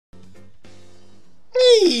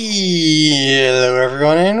Hello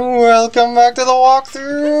everyone and welcome back to the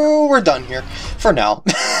walkthrough. We're done here, for now.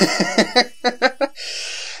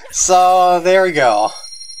 So, there we go.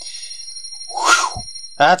 Whew.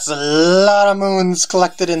 That's a lot of moons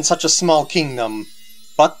collected in such a small kingdom.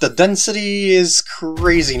 But the density is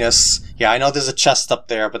craziness. Yeah, I know there's a chest up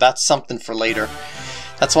there, but that's something for later.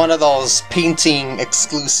 That's one of those painting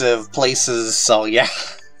exclusive places, so yeah.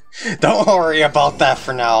 Don't worry about that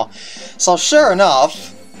for now. So sure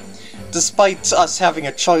enough, despite us having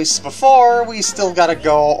a choice before, we still gotta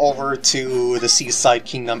go over to the Seaside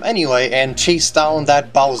Kingdom anyway and chase down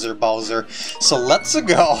that Bowser. So let's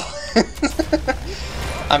go.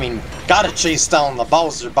 I mean, gotta chase down the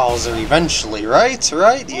Bowser eventually, right?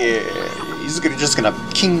 Right? Yeah. He's just gonna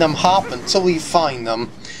kingdom hop until we find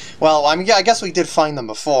them. Well, I mean, yeah, I guess we did find them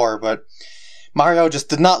before, but Mario just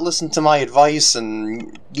did not listen to my advice,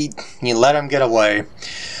 and he let him get away.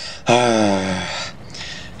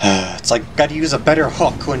 It's like, gotta use a better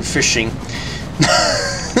hook when fishing.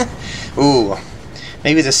 Ooh,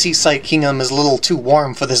 maybe the Seaside Kingdom is a little too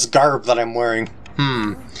warm for this garb that I'm wearing.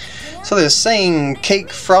 So they're saying cake,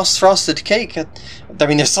 frosted cake at...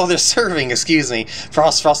 they're serving, excuse me,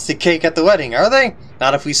 frosted cake at the wedding, are they?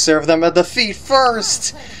 Not if we serve them at the feet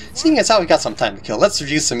first! Seeing as how we got some time to kill, let's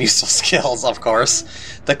review some useful skills, of course.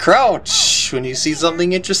 The crouch! When you see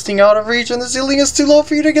something interesting out of reach and the ceiling is too low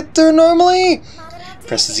for you to get there normally,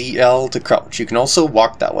 press ZL to crouch. You can also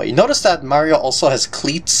walk that way. Notice that Mario also has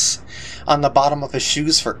cleats on the bottom of his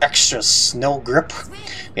shoes for extra snow grip.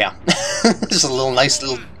 Yeah, just a nice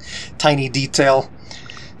little tiny detail.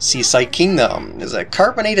 Seaside Kingdom is a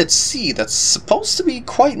carbonated sea that's supposed to be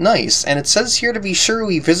quite nice, and it says here to be sure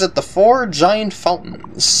we visit the 4 giant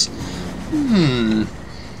fountains.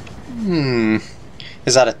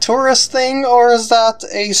 Is that a tourist thing, or is that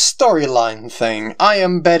a storyline thing? I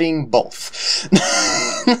am betting both.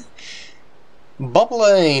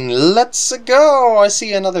 Bubbling, let's go! I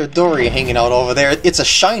see another Dory hanging out over there. It's a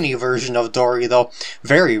shiny version of Dory, though.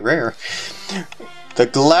 Very rare. The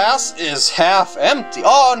glass is half empty.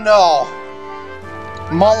 Oh no!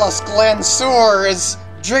 Mollusque-Lanceur is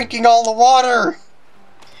drinking all the water!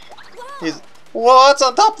 What's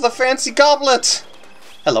on top of the fancy goblet?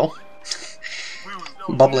 Hello.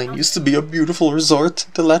 Bubbling used to be a beautiful resort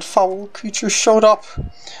till that foul creature showed up.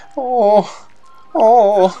 Oh,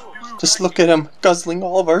 just look at him, guzzling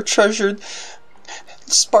all of our treasured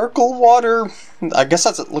sparkle water. I guess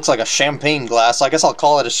it looks like a champagne glass. I guess I'll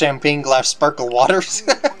call it a champagne glass sparkle water.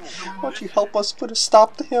 Won't you help us put a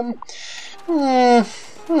stop to him?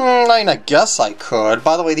 I guess I could.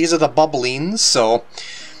 By the way, these are the bubblings, so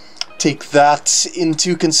take that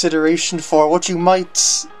into consideration for what you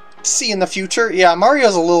might see in the future. Yeah,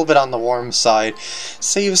 Mario's a little bit on the warm side.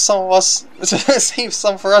 Save some of us. Save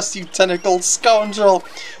some for us, you tentacled scoundrel.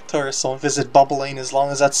 Tourists won't visit Bubbling as long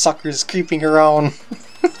as that sucker's creeping around.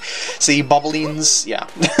 See, Bubblings, yeah.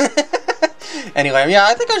 Anyway, yeah,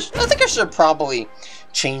 I think I should probably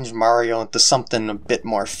change Mario into something a bit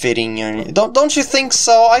more fitting. Don't you think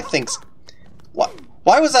so? I think so. What?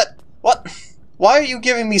 Why was that? What? Why are you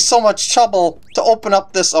giving me so much trouble to open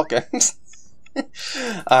up this? Okay.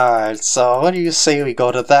 Alright, so what do you say we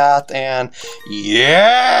go to that and...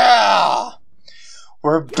 yeah!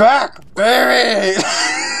 We're back, baby!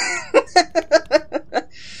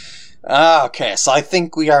 Okay, so I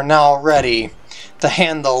think we are now ready to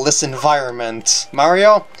handle this environment.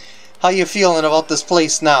 Mario, how you feeling about this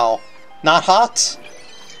place now? Not hot?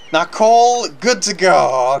 Not cold? Good to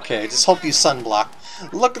go. Okay, just hope you sunblock.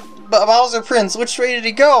 Look, Bowser Prince, which way did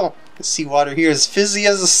he go? The seawater here is fizzy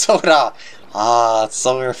as a soda. Ah, it's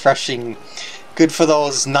so refreshing. Good for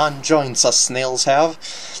those non-joints us snails have.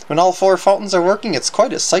 When all 4 fountains are working, it's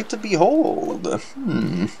quite a sight to behold.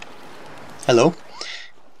 Hello?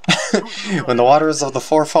 When the waters of the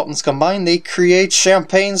 4 fountains combine, they create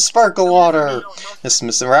champagne sparkle water. This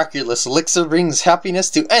miraculous elixir brings happiness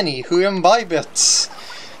to any who imbibe it.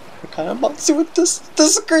 What kind of monster with this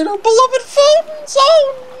great our beloved fountains?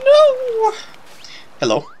 Oh no!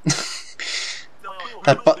 Hello?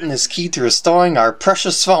 That button is key to restoring our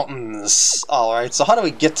precious fountains. Alright, so how do we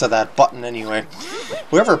get to that button anyway?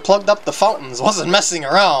 Whoever plugged up the fountains wasn't messing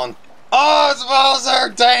around. Oh, it's Bowser!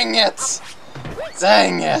 Dang it!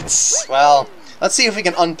 Dang it! Well, let's see if we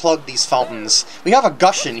can unplug these fountains. We have a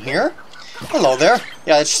gush in here. Hello there.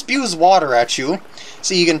 Yeah, it spews water at you.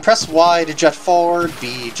 So you can press Y to jet forward,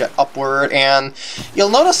 B jet upward, and you'll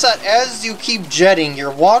notice that as you keep jetting, your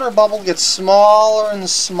water bubble gets smaller and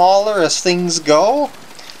smaller as things go.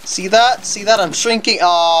 See that? See that? I'm shrinking.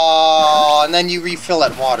 Oh, and then you refill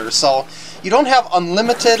that water. So you don't have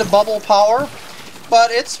unlimited bubble power, but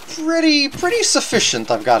it's pretty sufficient,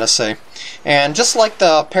 I've got to say. And just like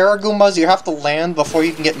the Paragoombas, you have to land before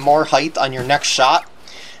you can get more height on your next shot.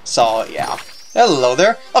 So, yeah. Hello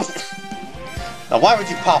there. Oh. Now, why would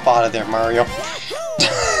you pop out of there, Mario?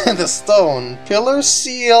 The stone pillar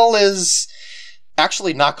seal is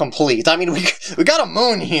actually not complete. I mean, we got a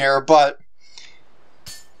moon here, but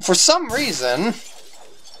for some reason,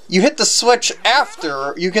 you hit the switch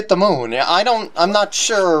after you get the moon. I'm not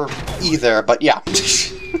sure either, but yeah.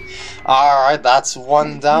 Alright, that's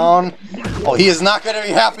one down. Oh, he is not going to be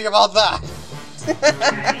happy about that.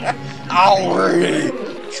 Owie!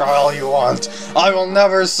 Try all you want. I will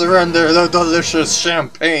never surrender the delicious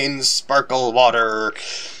champagne sparkle water.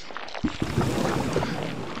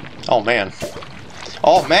 Oh man.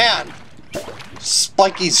 Oh man!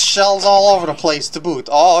 Spiky's shells all over the place to boot.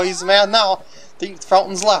 Oh, he's mad now. 3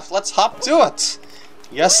 fountains left. Let's hop to it.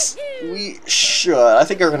 Yes, we should. I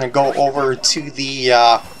think we're gonna go over to the,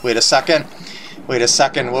 wait a second. Wait a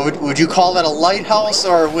second. Would you call that a lighthouse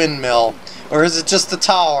or a windmill? Or is it just a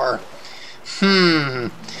tower?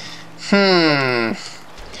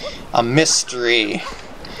 A mystery.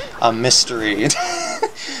 A mystery.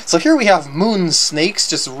 So here we have Moonsnakes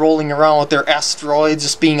just rolling around with their asteroids,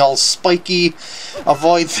 just being all spiky.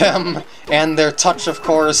 Avoid them, and their touch, of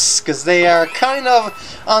course, because they are kind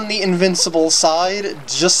of on the invincible side,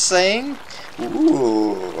 just saying.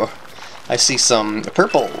 Ooh, I see some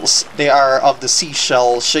purples. They are of the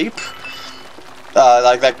seashell shape.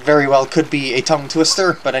 Like that very well could be a tongue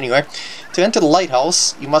twister, but anyway. To enter the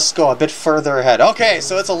lighthouse, you must go a bit further ahead. Okay,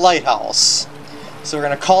 so it's a lighthouse. So we're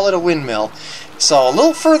gonna call it a windmill. So a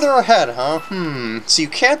little further ahead, huh? So you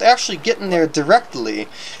can't actually get in there directly.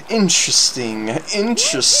 Interesting.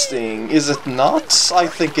 Interesting. Is it not? I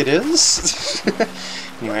think it is.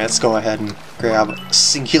 Anyway, let's go ahead and grab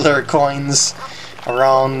singular coins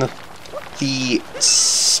around the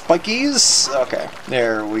spikies. Okay,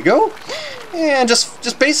 there we go. And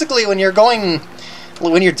just basically when you're dodging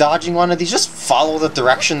one of these, just follow the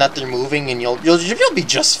direction that they're moving, and you'll be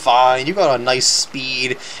just fine. You got a nice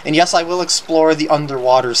speed. And yes, I will explore the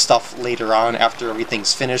underwater stuff later on after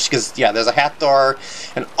everything's finished, because yeah, there's a hat door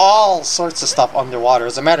and all sorts of stuff underwater.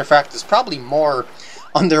 As a matter of fact, there's probably more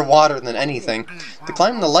underwater than anything. To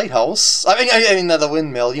climb the lighthouse, I mean the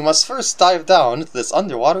windmill, you must first dive down into this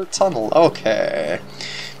underwater tunnel. Okay.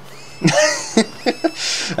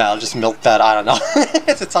 I'll just milk that, I don't know.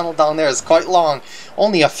 The tunnel down there is quite long.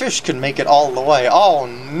 Only a fish could make it all the way. Oh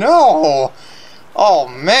no! Oh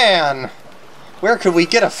man! Where could we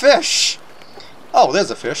get a fish? Oh, there's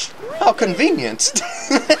a fish. How convenient!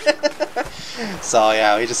 So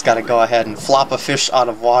yeah, we just gotta go ahead and flop a fish out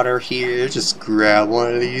of water here. Just grab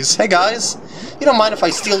one of these. Hey guys! You don't mind if I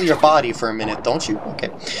steal your body for a minute, don't you? Okay.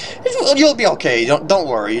 You'll be okay. Don't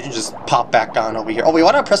worry. You can just pop back on over here. Oh wait,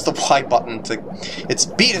 why don't I press the Y button to... It's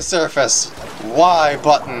B to surface. Y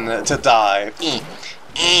button to dive. Wait,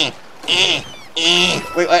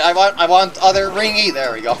 I want other ringy.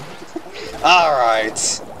 There we go.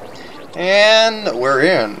 Alright. And we're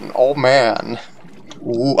in. Oh man.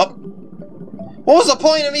 Ooh, up. What was the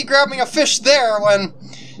point of me grabbing a fish there when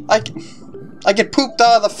I get pooped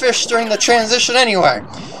out of the fish during the transition anyway?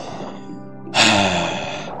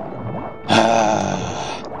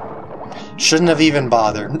 Shouldn't have even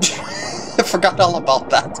bothered. I forgot all about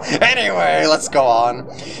that. Anyway, let's go on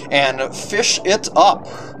and fish it up.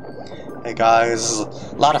 Hey guys,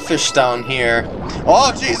 a lot of fish down here.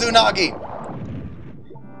 Oh geez, unagi!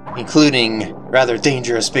 Including rather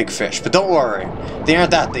dangerous big fish, but don't worry, they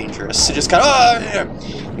aren't that dangerous. So just kind of,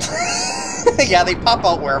 yeah, they pop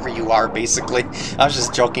out wherever you are, basically. I was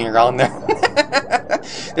just joking around there.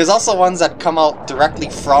 There's also ones that come out directly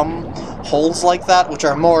from holes like that, which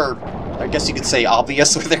are more, I guess you could say,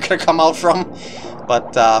 obvious where they're gonna come out from.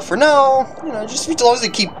 But for now, you know, just as long as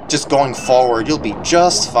you keep just going forward, you'll be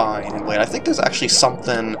just fine. And wait, I think there's actually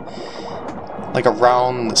something like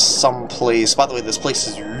around some place. By the way, this place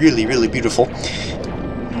is really, really beautiful.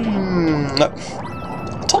 I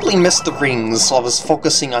totally missed the rings, so I was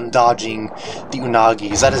focusing on dodging the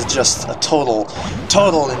unagis. That is just a total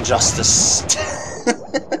injustice.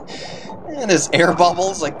 And there's air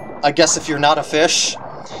bubbles, like, I guess if you're not a fish.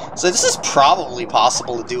 So this is probably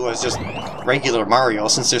possible to do as just regular Mario,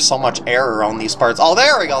 since there's so much air around these parts. Oh,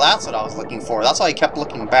 there we go, that's what I was looking for. That's why I kept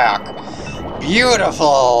looking back.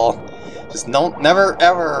 Beautiful! Just never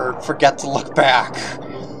ever forget to look back,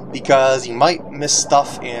 because you might miss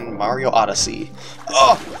stuff in Mario Odyssey.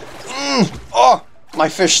 Oh, my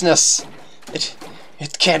fishness!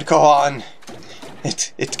 It can't go on.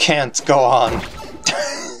 It can't go on.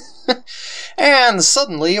 And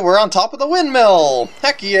suddenly we're on top of the windmill!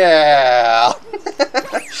 Heck yeah!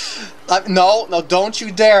 No, don't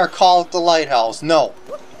you dare call it the lighthouse. No.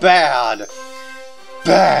 Bad.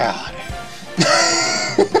 Bad.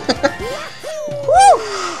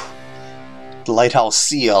 The Lighthouse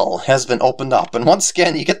Seal has been opened up, and once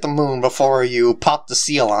again you get the moon before you pop the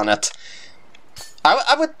seal on it.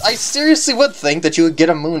 I seriously would think that you would get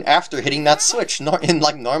a moon after hitting that switch in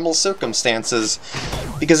like normal circumstances,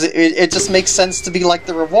 because it just makes sense to be like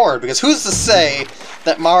the reward, because who's to say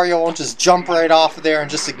that Mario won't just jump right off there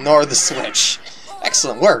and just ignore the switch?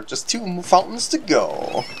 Excellent work, just 2 fountains to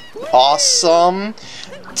go. Awesome.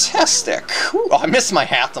 Fantastic. Ooh, I missed my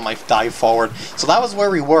hat on my dive forward. So that was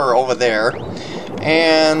where we were over there.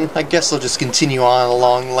 And I guess we'll just continue on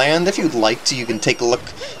along land. If you'd like to, you can take a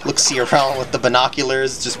look-see around with the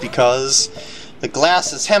binoculars, just because the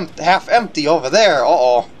glass is half empty over there.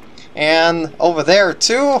 Uh-oh. And over there,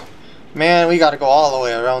 too? Man, we gotta go all the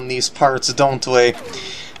way around these parts, don't we?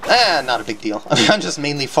 Not a big deal. I'm just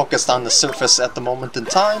mainly focused on the surface at the moment in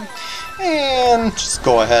time. And just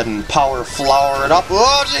go ahead and power flower it up.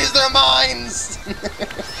 Oh, jeez, they're mines!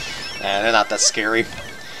 They're not that scary.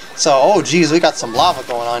 So, oh, geez, we got some lava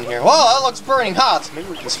going on here. Whoa, that looks burning hot. Maybe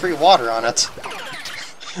we can spray water on it.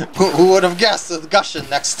 Who would have guessed with gushing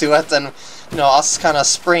next to it, and, you know, us kind of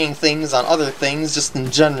spraying things on other things just in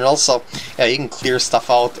general. So, yeah, you can clear stuff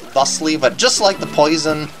out thusly, but just like the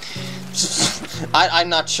poison, I'm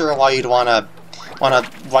not sure why you'd want to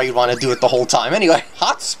do it the whole time. Anyway,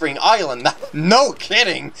 Hot Spring Island. No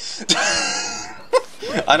kidding.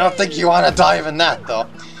 I don't think you want to dive in that though.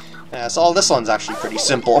 Yeah, so this one's actually pretty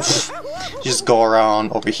simple. Just go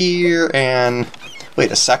around over here and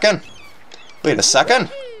wait a second. Wait a second.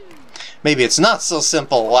 Maybe it's not so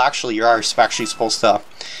simple. Well, actually, you are actually supposed to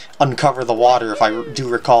uncover the water, if I do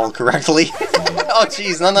recall correctly. Oh,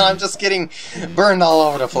 jeez, no, I'm just getting burned all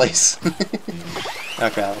over the place.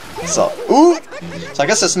 Okay, so, ooh! So I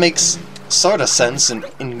guess this makes sort of sense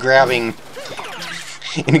in grabbing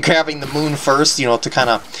the moon first, you know, to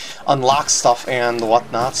kind of unlock stuff and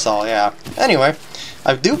whatnot, so yeah. Anyway,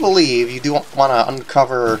 I do believe you do want to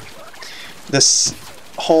uncover this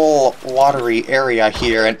whole watery area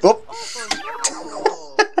here, and oop!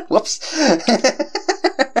 Whoops!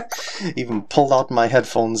 Even pulled out my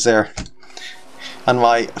headphones there. On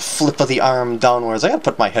my flip of the arm downwards. I gotta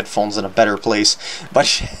put my headphones in a better place.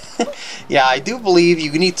 But, yeah, I do believe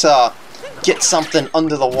you need to get something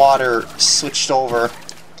under the water switched over,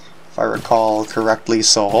 if I recall correctly.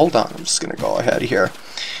 So, hold on. I'm just gonna go ahead here.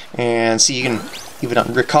 And see, you can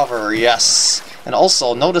even recover, yes. And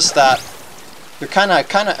also, notice that you're kind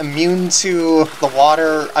of immune to the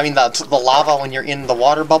water, I mean the lava when you're in the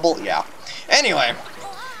water bubble. Yeah. Anyway,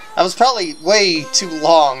 that was probably way too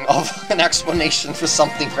long of an explanation for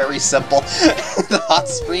something very simple. The hot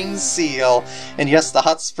springs seal. And yes, the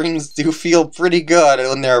hot springs do feel pretty good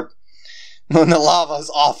when the lava's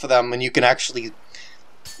off of them and you can actually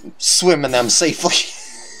swim in them safely.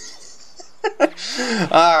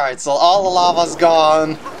 Alright, so all the lava's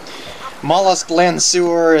gone.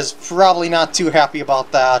 Mollusque-Lanceur is probably not too happy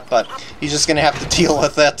about that, but he's just gonna have to deal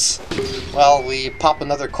with it. Well, we pop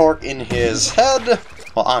another cork in his head.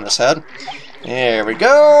 Well, on his head. There we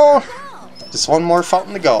go. Just one more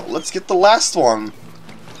fountain to go. Let's get the last one.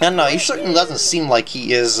 And he certainly doesn't seem like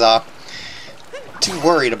he is too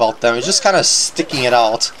worried about them. He's just kind of sticking it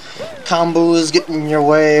out. Combos getting in your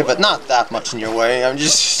way, but not that much in your way. I mean,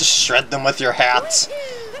 just shred them with your hat.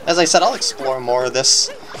 As I said, I'll explore more of this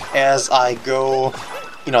as I go,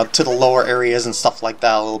 you know, to the lower areas and stuff like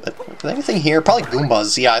that a little bit. Is there anything here? Probably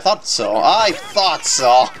Goombas. Yeah, I thought so. I thought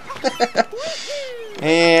so.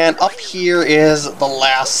 And up here is the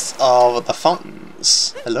last of the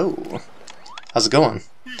fountains. Hello. How's it going?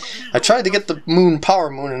 I tried to get the power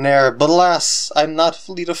moon in there, but alas, I'm not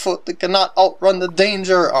fleet of foot that cannot outrun the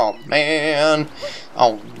danger. Oh man.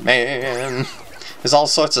 Oh man. There's all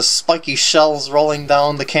sorts of spiky shells rolling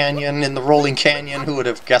down the canyon in the rolling canyon. Who would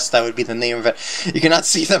have guessed that would be the name of it? You cannot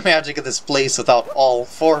see the magic of this place without all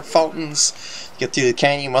 4 fountains. To get through the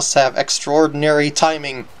canyon, you must have extraordinary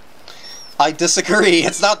timing. I disagree.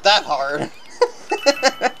 It's not that hard.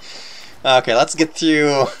 Okay, let's get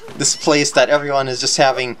through this place that everyone is just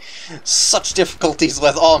having such difficulties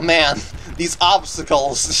with. Oh man, these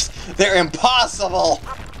obstacles, they're impossible.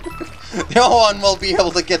 No one will be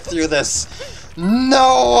able to get through this.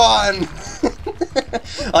 No one!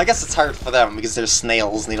 Well, I guess it's hard for them because they're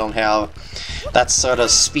snails and they don't have that sort of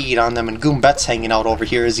speed on them. And Goombet's hanging out over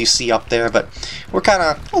here, as you see up there. But we'll kind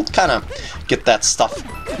of get that stuff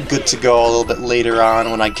good to go a little bit later on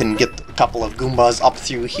when I can get couple of Goombas up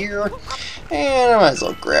through here. And I might as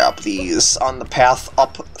well grab these on the path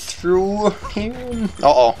up through here.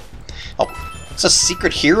 Uh-oh. Oh, it's a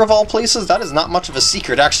secret here of all places? That is not much of a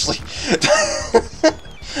secret, actually.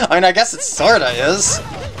 I mean, I guess it sorta is.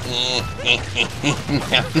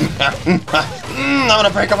 I'm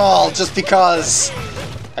gonna break them all, just because.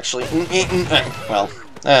 Actually, well,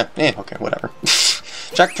 okay, whatever.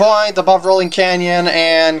 Checkpoint above Rolling Canyon,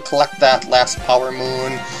 and collect that last power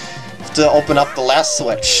moon to open up the last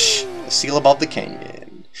switch. The seal above the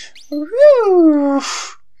canyon. Woo!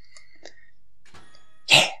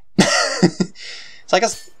 Yeah. So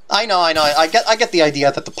I know. I get the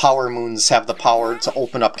idea that the power moons have the power to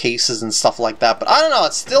open up cases and stuff like that, but I don't know.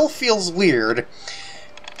 It still feels weird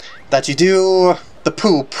that you do the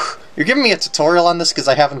poop. You're giving me a tutorial on this because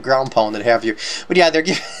I haven't ground pounded, have you? But yeah, they're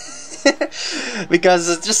giving. Because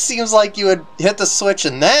it just seems like you would hit the switch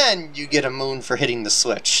and then you get a moon for hitting the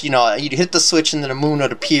switch. You know, you'd hit the switch and then a moon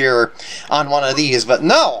would appear on one of these, but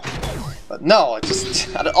no!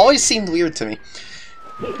 It always seemed weird to me.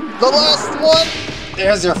 The last one!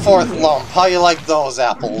 There's your fourth lump. How you like those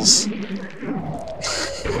apples?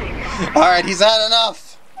 Alright, he's had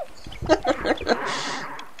enough!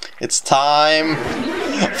 It's time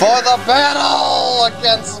for the battle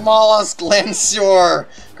against Mollusque-Lanceur!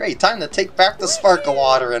 Great, time to take back the sparkle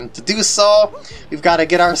water, and to do so, we've got to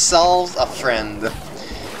get ourselves a friend.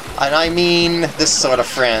 And I mean this sort of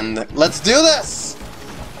friend. Let's do this!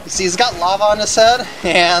 You see, he's got lava on his head,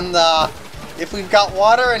 and if we've got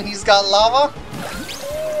water and he's got lava,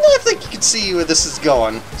 I think you can see where this is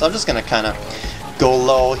going. So I'm just going to kind of go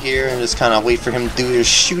low here and just kind of wait for him to do his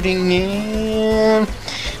shooting. And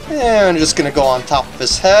I'm just going to go on top of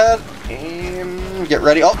his head and get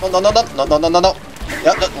ready. Oh, no.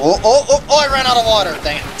 Yep, oh, I ran out of water,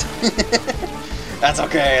 dang it. That's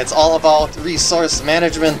okay, it's all about resource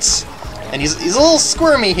management. And he's a little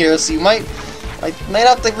squirmy here, so you might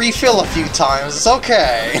have to refill a few times. It's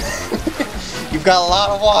okay. You've got a lot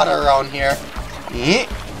of water around here.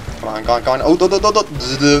 Come on, go on. Oh,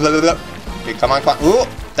 okay, come on. Oh,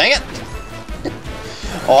 dang it.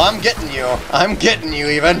 Oh, I'm getting you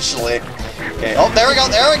eventually. Okay, oh, there we go.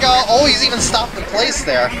 Oh, he's even stopped in place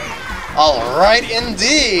there. Alright,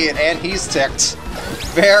 indeed! And he's ticked.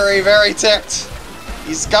 Very, very ticked.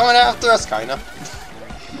 He's coming after us, kinda.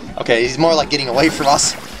 Okay, he's more like getting away from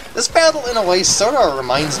us. This battle, in a way, sort of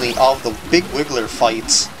reminds me of the Big Wiggler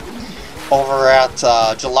fight over at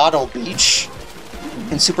Gelato Beach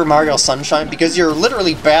in Super Mario Sunshine, because you're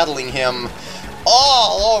literally battling him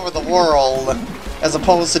all over the world, as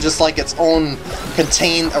opposed to just like its own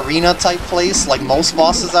contained arena type place, like most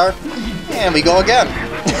bosses are. And we go again.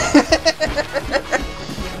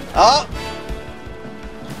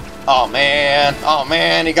 Oh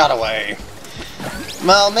man, he got away.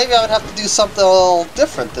 Well, maybe I would have to do something a little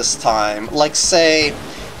different this time. Like, say,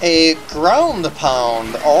 a ground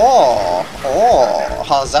pound. Oh,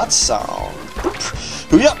 how's that sound?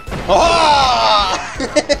 Yep. Ah!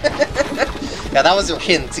 Yeah, that was your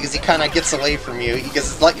hint, because he kind of gets away from you.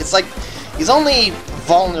 Because it's like he's only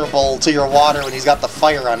vulnerable to your water when he's got the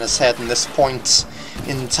fire on his head in this point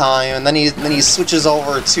in time, and then he switches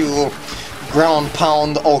over to ground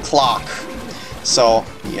pound o'clock. So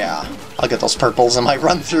yeah, I'll get those purples in my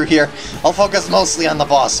run through here. I'll focus mostly on the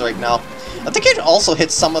boss right now. I think I can also hit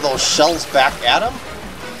some of those shells back at him.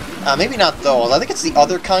 Maybe not those. I think it's the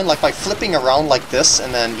other kind, like by flipping around like this,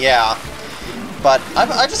 and then yeah. But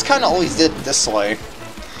I just kind of always did it this way.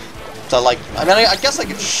 So like, I mean, I guess I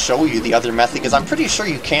could show you the other method, because I'm pretty sure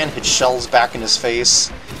you can hit shells back in his face.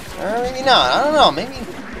 Or maybe not, I don't know,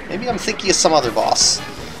 maybe I'm thinking of some other boss.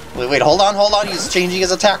 Wait, hold on, he's changing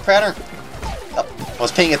his attack pattern. Oh, I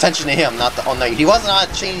was paying attention to him, not the... Oh no, he was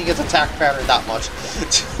not changing his attack pattern that much.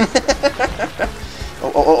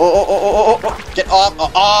 Oh, get off,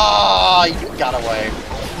 oh, you got away.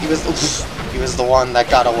 He was the one that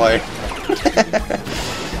got away.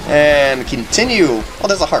 And continue. Oh,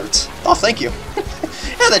 there's a heart. Oh, thank you.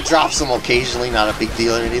 Yeah, that drops them occasionally, not a big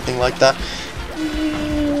deal or anything like that.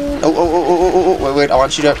 Wait, I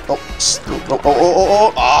want you to...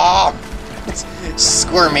 Ah!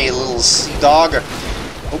 Squirmy little sea dog.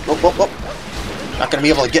 Not gonna be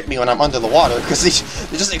able to get me when I'm under the water, because they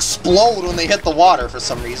just explode when they hit the water for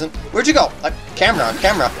some reason. Where'd you go? Camera.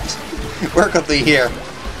 Where could they here?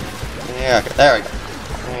 Yeah, okay, there we go.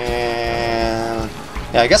 And...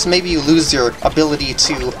 yeah, I guess maybe you lose your ability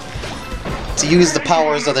to use the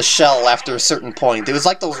powers of the shell after a certain point. It was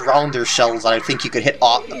like those rounder shells that I think you could hit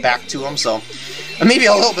back to them, so... maybe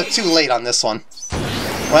a little bit too late on this one.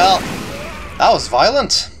 Well, that was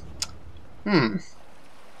violent.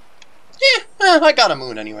 I got a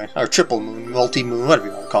moon anyway. Or triple moon, multi-moon, whatever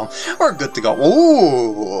you want to call them. We're good to go.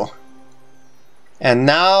 Ooh! And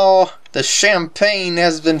now the champagne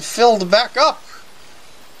has been filled back up!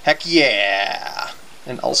 Heck yeah!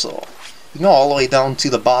 And also, you can go all the way down to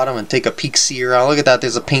the bottom and take a peek-see around. Look at that,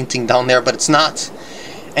 there's a painting down there, but it's not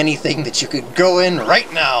anything that you could go in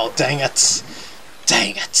right now. Dang it.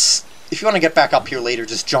 Dang it. If you want to get back up here later,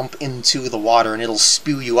 just jump into the water and it'll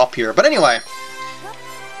spew you up here. But anyway,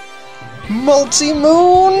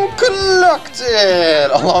 multi-moon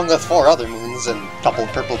collected! Along with 4 other moons and a couple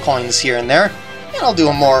of purple coins here and there. And I'll do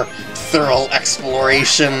a more thorough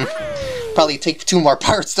exploration. Probably take 2 more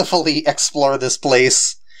parts to fully explore this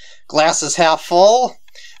place. Glass is half full.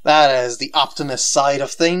 That is the optimist side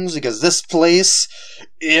of things, because this place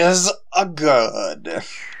is a good.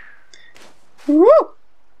 Woo!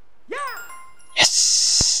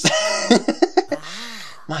 Yes!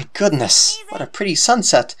 My goodness, what a pretty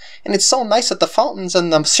sunset. And it's so nice that the fountains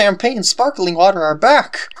and the champagne sparkling water are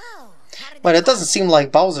back. But it doesn't seem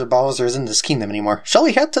like Bowser is in this kingdom anymore. Shall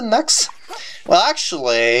we head to the next? Well,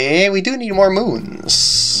 actually, we do need more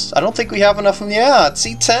moons. I don't think we have enough of them. Yeah, at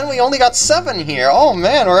C10 we only got 7 here. Oh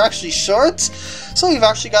man, we're actually short. So we've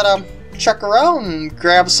actually got to check around and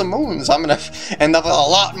grab some moons. I'm going to end up with a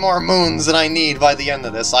lot more moons than I need by the end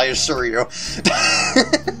of this, I assure you.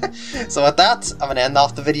 So with that, I'm going to end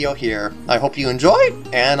off the video here. I hope you enjoyed,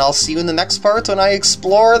 and I'll see you in the next part when I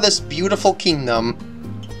explore this beautiful kingdom.